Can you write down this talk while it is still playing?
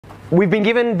we've been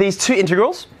given these two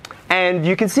integrals, and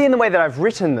you can see in the way that I've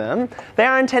written them, they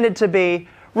are intended to be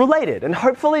related. And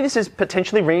hopefully this is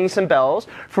potentially ringing some bells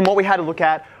from what we had to look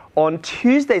at on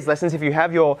Tuesday's lessons. If you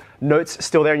have your notes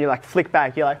still there and you like flick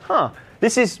back, you're like, huh,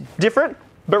 this is different,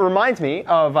 but reminds me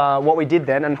of what we did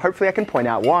then, and hopefully I can point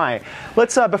out why.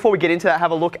 Let's, before we get into that,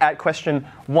 have a look at question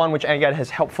 1, which Angad has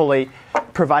helpfully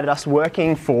provided us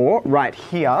working for right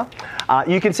here.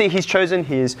 You can see he's chosen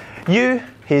his u,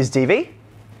 his dv,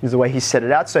 is the way he set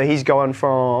it out. So he's going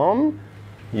from,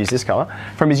 use this color,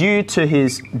 from his u to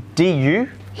his du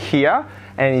here,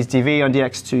 and his dv on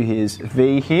dx to his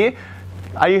v here.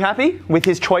 Are you happy with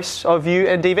his choice of u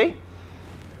and dv?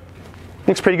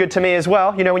 Looks pretty good to me as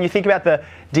well. You know, when you think about the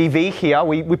dv here,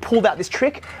 we pulled out this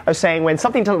trick of saying when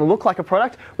something doesn't look like a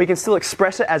product, we can still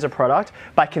express it as a product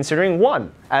by considering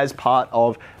 1 as part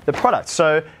of the product.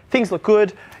 So things look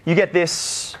good. You get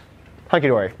this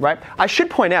hunky-dory, right? I should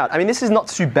point out, I mean, this is not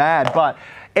too bad, but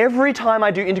every time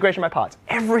I do integration by parts,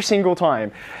 every single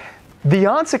time, the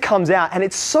answer comes out, and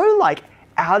it's so like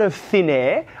out of thin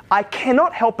air, I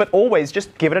cannot help but always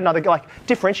just give it another, like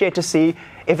differentiate to see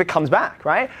if it comes back,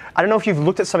 right? I don't know if you've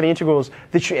looked at some of the integrals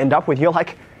that you end up with. You're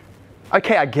like,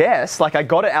 okay, I guess, like I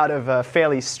got it out of a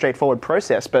fairly straightforward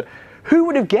process, but who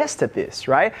would have guessed at this,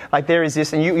 right? Like there is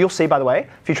this, and you'll see, by the way,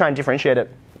 if you try and differentiate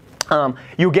it,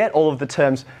 you'll get all of the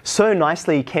terms so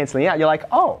nicely cancelling out. You're like,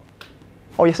 oh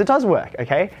yes, it does work,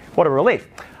 okay? What a relief.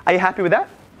 Are you happy with that?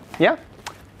 Yeah?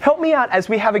 Help me out as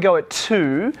we have a go at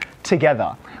 2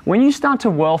 together. When you start to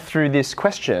whirl through this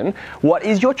question, what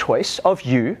is your choice of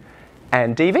u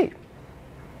and dv?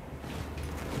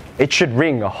 It should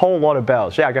ring a whole lot of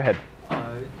bells. Yeah, go ahead.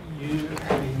 You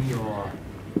having your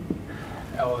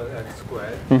lx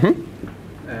squared,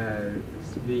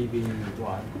 v being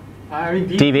 1. I mean,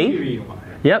 dv being 1.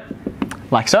 Yep,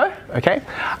 like so, okay.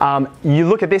 You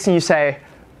look at this and you say,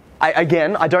 I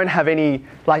don't have any,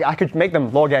 like I could make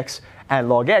them log x and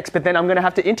log x, but then I'm going to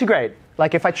have to integrate.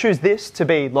 Like if I choose this to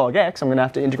be log x, I'm going to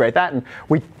have to integrate that. And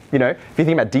we, you know, if you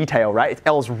think about detail, right,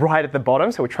 L's right at the bottom,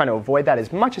 so we're trying to avoid that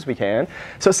as much as we can.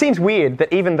 So it seems weird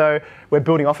that even though we're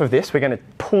building off of this, we're going to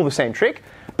pull the same trick,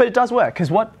 but it does work,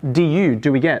 because what du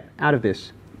do we get out of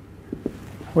this?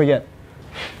 What do we get?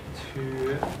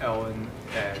 2 ln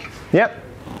x. Yep.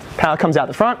 Power comes out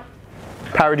the front.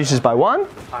 Power reduces by 1.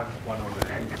 Times 1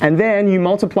 over x. And then you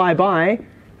multiply by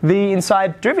the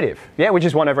inside derivative, yeah, which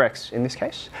is 1 over x in this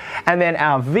case. And then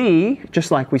our v,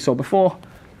 just like we saw before,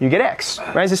 you get x.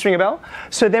 Right? Does this ring a bell?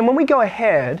 So then when we go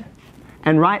ahead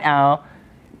and write our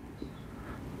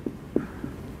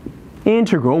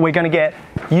integral, we're going to get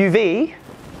uv,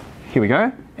 here we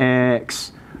go,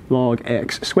 x log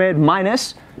x squared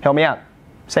minus, help me out,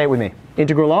 say it with me,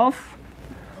 integral of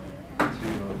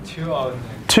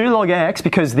 2 log x,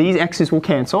 because these x's will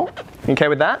cancel. You okay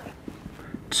with that?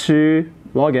 2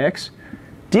 log x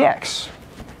dx.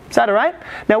 Is that all right?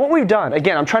 Now what we've done,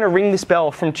 again, I'm trying to ring this bell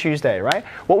from Tuesday, right?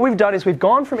 What we've done is we've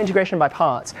gone from integration by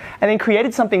parts and then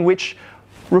created something which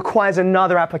requires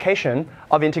another application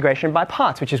of integration by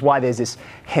parts, which is why there's this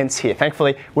hence here.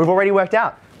 Thankfully, we've already worked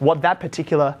out what that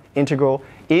particular integral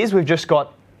is. We've just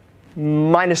got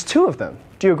 -2 of them.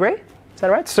 Do you agree? Is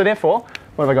that right? So therefore,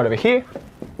 what have I got over here?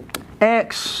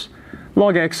 X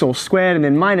log x all squared, and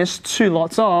then -2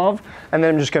 lots of, and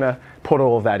then I'm just going to put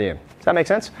all of that in. Does that make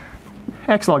sense?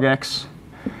 X log x,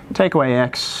 take away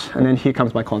x, and then here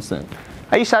comes my constant.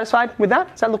 Are you satisfied with that?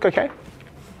 Does that look okay?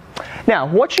 Now,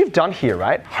 what you've done here,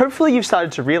 right, hopefully you've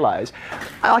started to realize,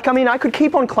 like, I mean, I could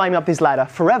keep on climbing up this ladder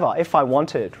forever if I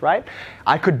wanted, right?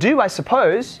 I could do, I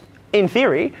suppose, in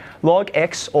theory, log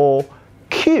x all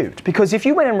cubed, because if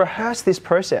you went and rehearsed this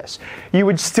process, you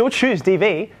would still choose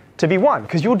dv to be 1,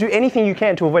 because you'll do anything you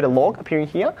can to avoid a log appearing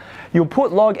here. You'll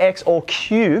put log x all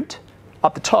cubed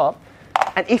up the top,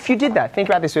 and if you did that, think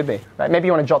about this with me, right? Maybe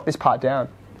you want to jot this part down.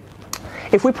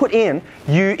 If we put in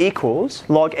u equals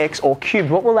log x all cubed,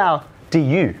 what will our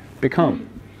du become?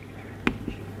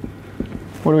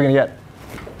 What are we going to get?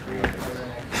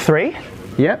 3.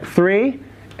 Yep, 3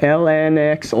 ln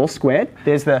x all squared.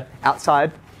 There's the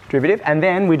outside derivative, and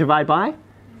then we divide by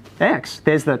x.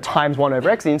 There's the times 1 over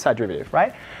x, the inside derivative,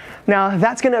 right? Now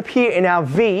that's going to appear in our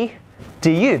v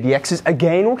du. The x's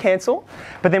again will cancel,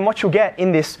 but then what you'll get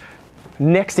in this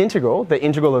next integral, the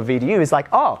integral of v du, is like,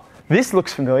 oh, this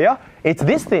looks familiar. It's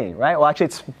this thing, right? Well, actually,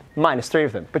 it's -3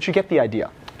 of them, but you get the idea,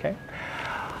 okay?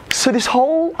 So this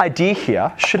whole idea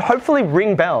here should hopefully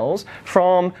ring bells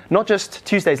from not just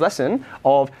Tuesday's lesson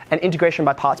of an integration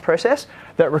by parts process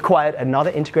that required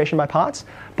another integration by parts,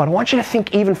 but I want you to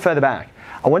think even further back.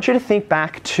 I want you to think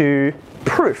back to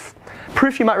proof.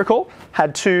 Proof, you might recall,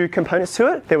 had two components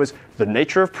to it. There was the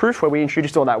nature of proof, where we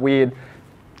introduced all that weird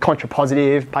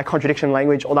contrapositive, by contradiction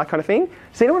language, all that kind of thing.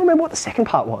 Does anyone remember what the second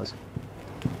part was?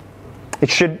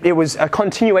 It was a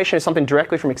continuation of something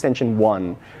directly from extension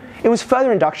 1. It was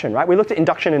further induction, right? We looked at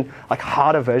induction in like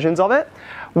harder versions of it.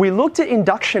 We looked at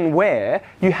induction where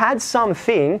you had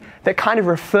something that kind of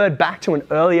referred back to an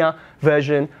earlier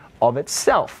version of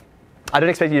itself. I don't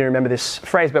expect you to remember this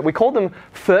phrase, but we called them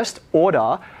first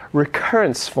order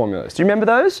recurrence formulas. Do you remember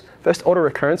those? First order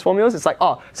recurrence formulas? It's like,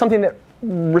 oh, something that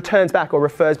returns back or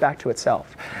refers back to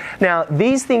itself. Now,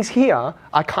 these things here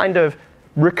are kind of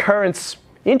recurrence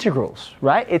integrals,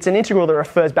 right? It's an integral that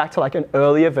refers back to like an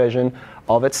earlier version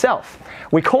of itself.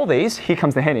 We call these, here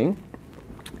comes the heading,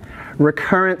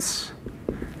 recurrence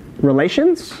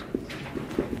relations.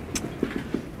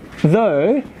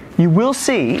 Though you will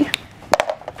see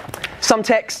some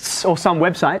texts or some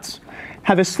websites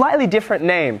have a slightly different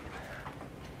name,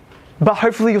 but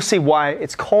hopefully you'll see why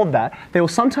it's called that. They will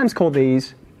sometimes call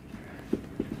these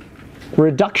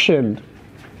reduction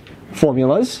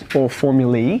formulas or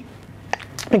formulae,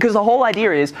 because the whole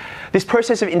idea is this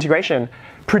process of integration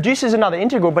produces another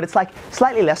integral, but it's like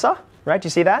slightly lesser, right? Do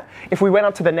you see that? If we went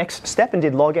up to the next step and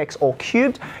did log x all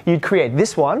cubed, you'd create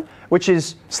this one, which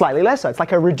is slightly lesser. It's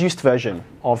like a reduced version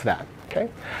of that. Okay?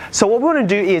 So what we want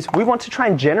to do is we want to try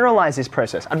and generalize this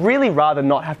process. I'd really rather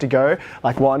not have to go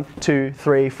like 1, 2,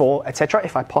 3, 4, etc.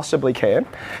 if I possibly can.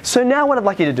 So now what I'd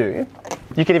like you to do,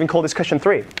 you can even call this question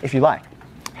 3 if you like.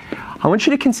 I want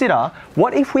you to consider,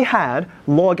 what if we had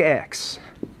log x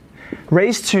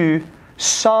raised to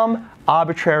some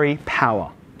arbitrary power,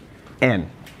 n?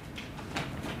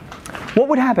 What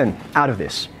would happen out of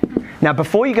this? Now,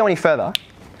 before you go any further,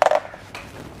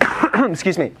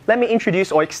 excuse me, let me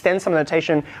introduce or extend some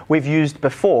notation we've used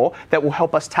before that will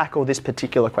help us tackle this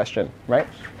particular question, right?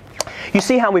 You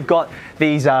see how we've got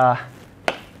these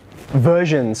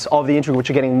versions of the integral which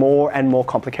are getting more and more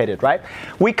complicated, right?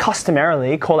 We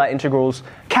customarily call our integrals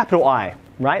capital I,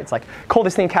 right? It's like, call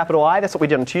this thing capital I, that's what we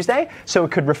did on Tuesday, so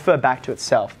it could refer back to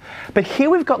itself. But here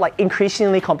we've got like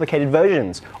increasingly complicated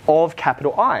versions of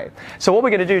capital I. So what we're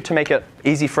going to do to make it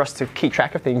easy for us to keep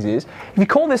track of things is, if you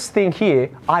call this thing here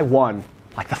I1,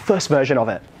 like the first version of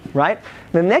it, right?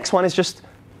 The next one is just,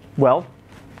 well,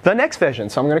 the next version,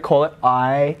 so I'm going to call it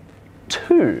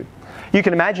I2. You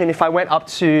can imagine if I went up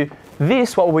to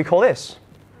this, what would we call this?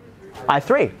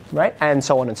 I3, right? And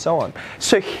so on and so on.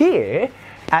 So here,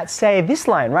 at say this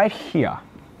line right here,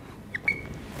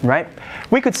 right?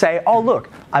 We could say, oh look,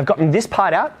 I've gotten this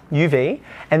part out, UV,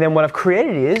 and then what I've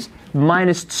created is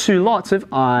minus 2 lots of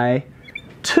I2.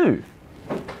 Does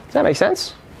that make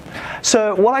sense?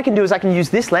 So what I can do is I can use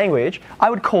this language. I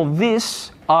would call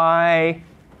this I,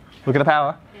 look at the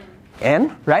power,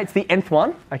 n, right? It's the nth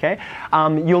one, okay?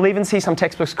 You'll even see some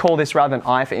textbooks call this, rather than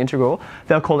I for integral,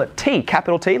 they'll call it t,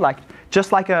 capital T, like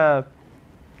just like a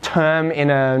term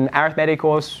in an arithmetic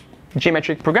or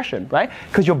geometric progression, right?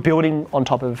 Because you're building on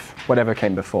top of whatever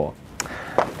came before.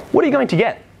 What are you going to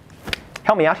get?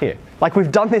 Help me out here. Like,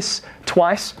 we've done this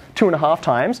twice, 2.5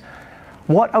 times.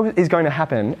 What is going to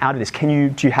happen out of this?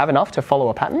 Do you have enough to follow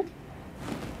a pattern?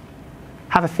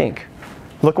 Have a think.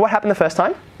 Look at what happened the first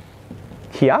time.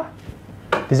 Here,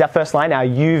 this is our first line, our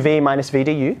uv minus v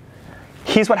du.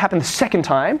 Here's what happened the second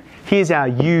time. Here's our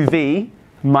uv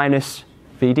minus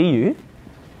v du.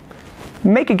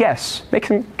 Make a guess, make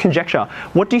some conjecture.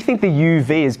 What do you think the uv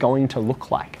is going to look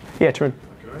like? Yeah, Tarun.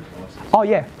 Oh,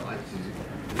 yeah.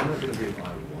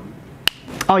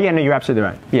 Oh, yeah, no, you're absolutely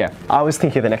right. Yeah, I was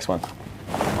thinking of the next one.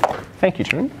 Thank you,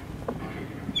 Tarun.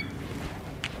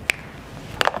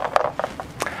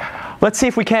 Let's see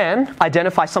if we can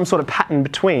identify some sort of pattern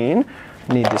between,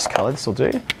 need this color, this will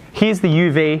do. Here's the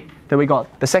UV that we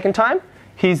got the second time.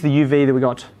 Here's the UV that we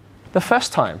got the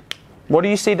first time. What do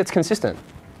you see that's consistent?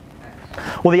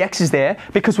 Well, the x is there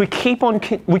because we keep on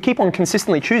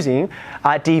consistently choosing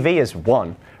dv as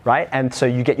 1, right? And so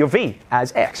you get your v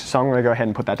as x. So I'm going to go ahead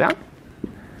and put that down.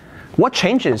 What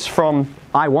changes from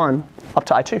I1 up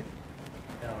to I2?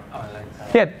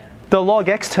 Yeah, the log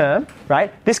x term,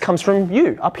 right? This comes from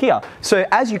u up here. So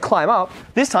as you climb up,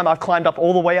 this time I've climbed up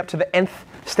all the way up to the nth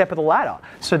step of the ladder.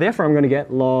 So therefore I'm going to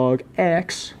get log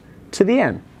x to the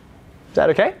n. Is that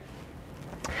okay?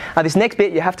 This next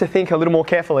bit you have to think a little more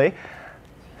carefully.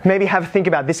 Maybe have a think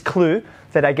about this clue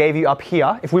that I gave you up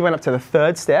here. If we went up to the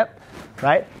third step,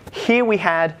 right? Here we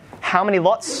had how many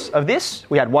lots of this?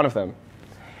 We had 1 of them.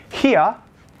 Here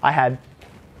I had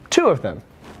 2 of them.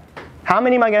 How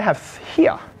many am I going to have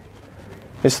here?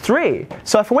 There's 3.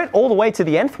 So if I went all the way to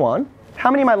the nth one, how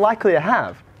many am I likely to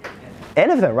have?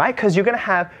 n of them, right? Because you're going to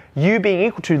have u being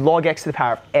equal to log x to the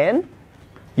power of n.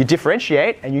 You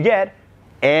differentiate, and you get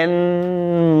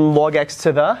n log x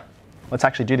to the, let's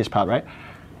actually do this part, right?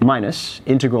 Minus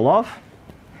integral of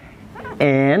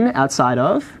n outside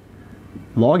of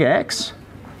log x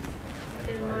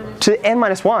to n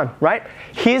minus 1, right?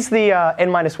 Here's the n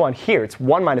minus 1 here. It's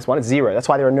 1 minus 1, it's 0. That's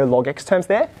why there are no log x terms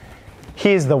there.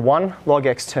 Here's the 1 log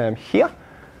x term here.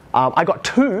 I got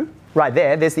 2 right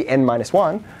there. There's the n minus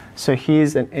 1. So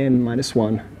here's an n minus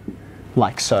 1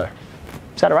 like so.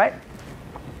 Is that all right?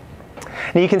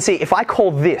 Now you can see if I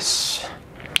call this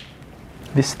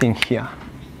thing here,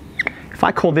 if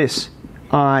I call this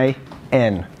I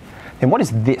n, then what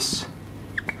is this?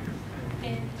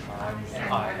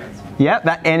 Yeah,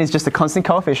 that n is just a constant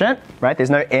coefficient, right?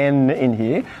 There's no n in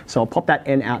here. So I'll pop that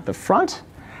n out the front.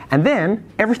 And then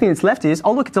everything that's left is,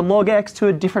 oh look, it's a log x to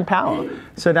a different power.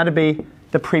 So that'd be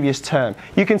the previous term.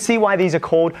 You can see why these are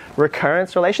called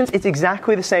recurrence relations. It's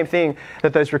exactly the same thing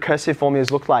that those recursive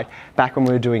formulas looked like back when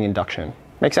we were doing induction.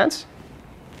 Make sense?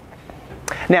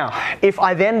 Now, if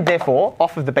I then, therefore,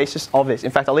 off of the basis of this,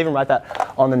 in fact, I'll even write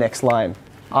that on the next line.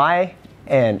 I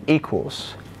n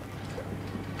equals,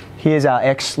 here's our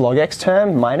x log x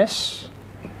term minus,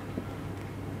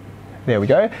 there we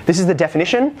go. This is the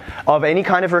definition of any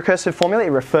kind of recursive formula. It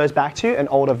refers back to an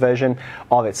older version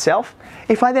of itself.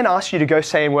 If I then ask you to go,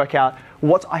 say, and work out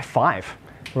what's I5,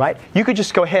 right? You could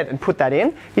just go ahead and put that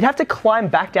in. You'd have to climb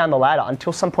back down the ladder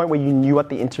until some point where you knew what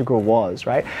the integral was,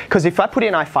 right? Because if I put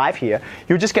in I5 here,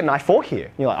 you would just get an I4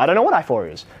 here. You're like, I don't know what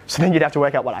I4 is. So then you'd have to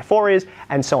work out what I4 is,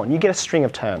 and so on. You get a string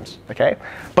of terms, okay?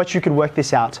 But you could work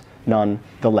this out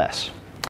nonetheless.